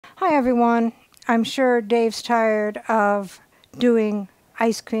Hi everyone. I'm sure Dave's tired of doing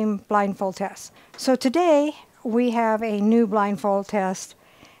ice cream blindfold tests. So today we have a new blindfold test,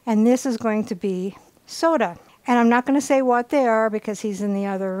 and this is going to be soda. And I'm not going to say what they are because he's in the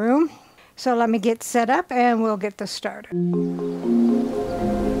other room. So let me get set up and we'll get this started.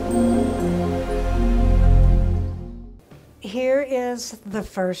 Here is the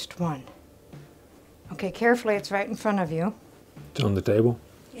first one. Okay, carefully, it's right in front of you. It's on the table?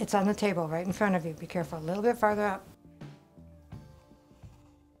 It's on the table right in front of you. Be careful, a little bit farther up.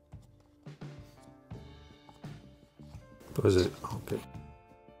 Was it? Okay.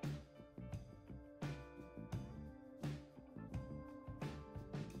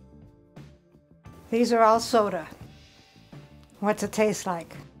 These are all soda. What's it taste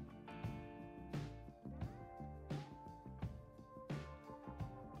like?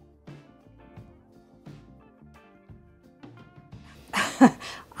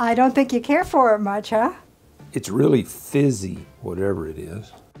 I don't think you care for it much, huh? It's really fizzy, whatever it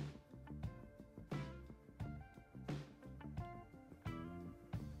is.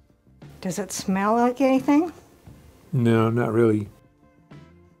 Does it smell like anything? No, not really.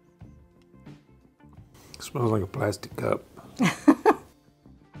 It smells like a plastic cup.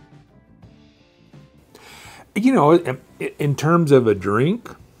 You know, in terms of a drink,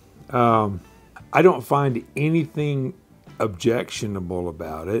 I don't find anything objectionable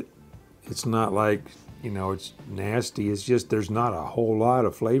about it. It's not like, you know, it's nasty. It's just there's not a whole lot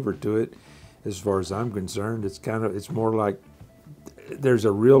of flavor to it as far as I'm concerned. It's more like there's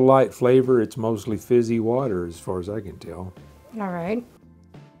a real light flavor. It's mostly fizzy water as far as I can tell. All right.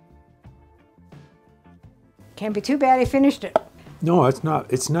 Can't be too bad he finished it. No, it's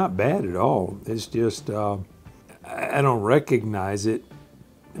not bad at all. It's just I don't recognize it,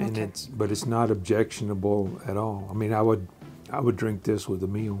 and Okay. but it's not objectionable at all. I mean, I would drink this with a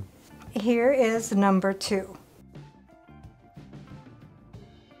meal. Here is number 2.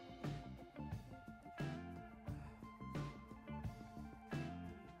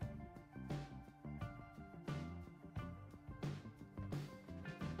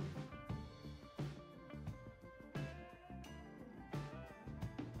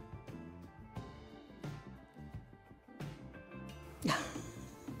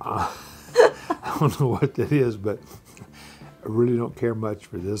 I don't know what that is, but I really don't care much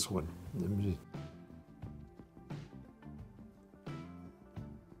for this one.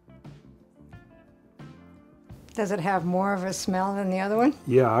 Does it have more of a smell than the other one?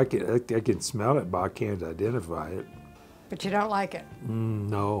 Yeah, I can smell it, but I can't identify it. But you don't like it.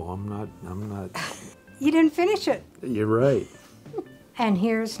 No, I'm not. You didn't finish it. You're right. And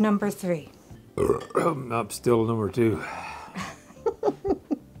here's number 3. I'm still number 2.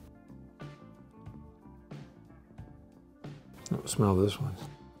 Don't smell this one.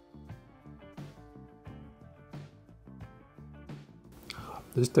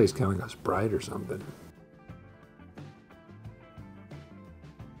 This tastes kind of like a Sprite or something.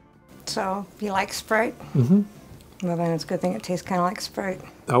 So, you like Sprite? Mm-hmm. Well, then it's a good thing it tastes kind of like Sprite.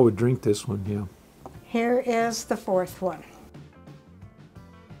 I would drink this one, yeah. Here is the 4th one.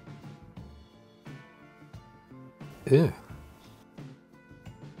 Yeah.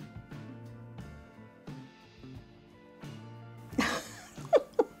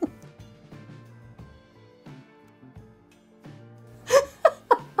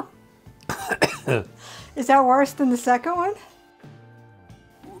 Is that worse than the second one?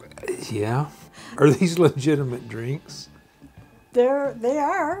 Yeah. Are these legitimate drinks? They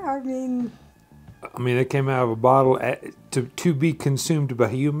are. I mean, it came out of a bottle to be consumed by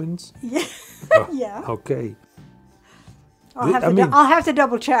humans? yeah. Oh, Yeah. okay. I'll have to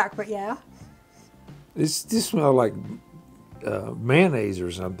double check, but yeah. This smells like mayonnaise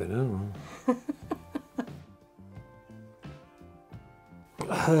or something. I don't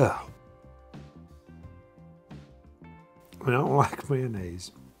know. I don't like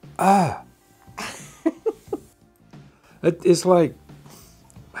mayonnaise. It's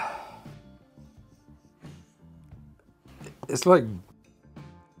like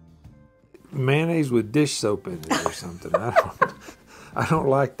mayonnaise with dish soap in it or something. I don't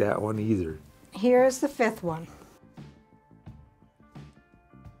like that one either. Here's the 5th one.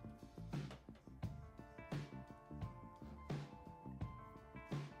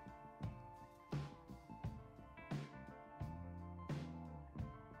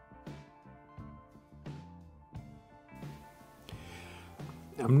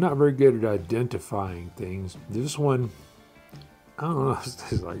 I'm not very good at identifying things. This one, I don't know,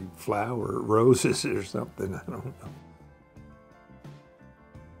 it's like flower, roses or something. I don't know.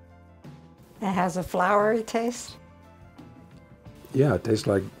 It has a flowery taste. Yeah, it tastes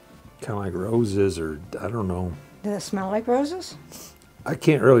like kind of like roses, or I don't know. Does it smell like roses? I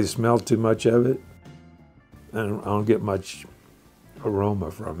can't really smell too much of it. I don't get much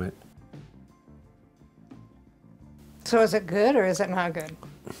aroma from it. So is it good or is it not good?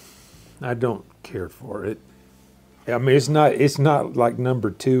 I don't care for it. I mean, it's not like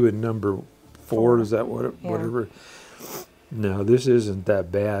number 2 and number 4. Is that what? Yeah. Whatever. No, this isn't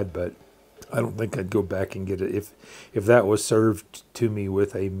that bad, but I don't think I'd go back and get it. If that was served to me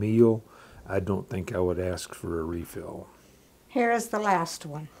with a meal, I don't think I would ask for a refill. Here is the last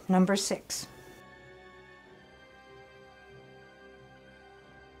one, number 6.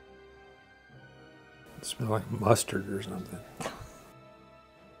 It smells like mustard or something.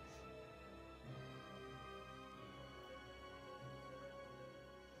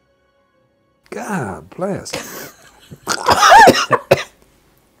 God bless.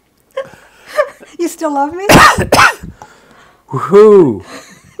 You still love me? Woohoo!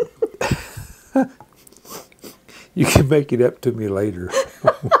 You can make it up to me later.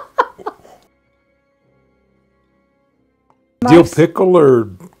 Dill pickle or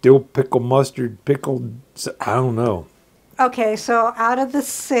dill pickle mustard pickled? I don't know. Okay, so out of the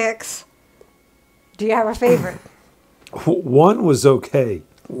 6, do you have a favorite? One was okay.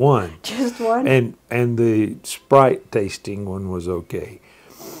 One. Just one? And the Sprite tasting one was okay.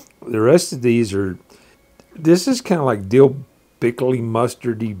 The rest of these are, this is kind of like dill pickly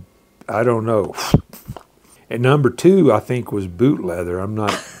mustardy, I don't know. And number 2, I think, was boot leather. I'm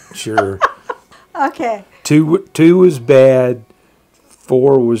not sure. Okay. 2 was bad.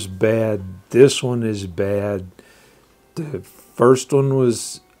 4 was bad. This one is bad. The first one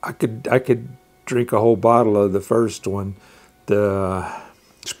was, I could drink a whole bottle of the first one. The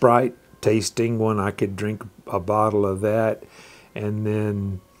Sprite tasting one, I could drink a bottle of that. And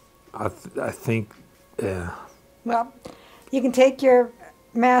then I think, yeah. Well, you can take your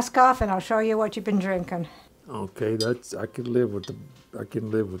mask off and I'll show you what you've been drinking. Okay, I can live with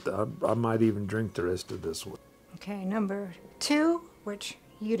I might even drink the rest of this one. Okay, number 2, which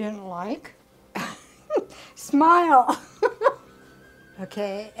you didn't like. Smile.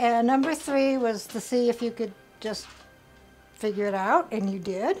 Okay, and number 3 was to see if you could just figure it out, and you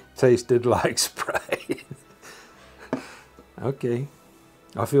did. Tasted like Sprite. Okay,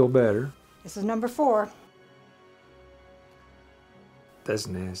 I feel better. This is number 4. That's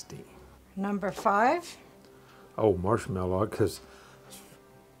nasty. Number 5. Oh, marshmallow, because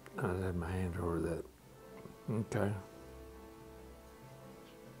I had my hand over that. Okay.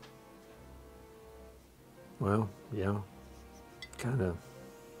 Well, yeah, kind of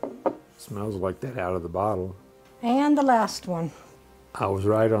smells like that out of the bottle. And the last one. I was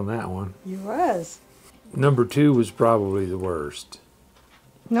right on that one. You was. Number 2 was probably the worst.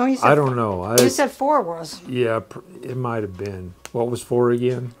 No, you said I don't know. You said 4 was. Yeah, it might have been. What was 4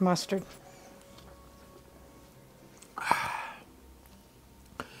 again? Mustard.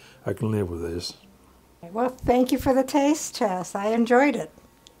 I can live with this. Well, thank you for the taste test. I enjoyed it.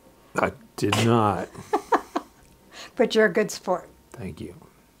 I did not. But you're a good sport. Thank you.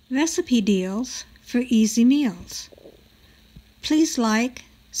 Recipe deals for easy meals. Please like,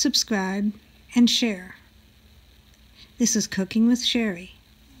 subscribe, and share. This is Cooking with Sherry.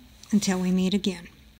 Until we meet again.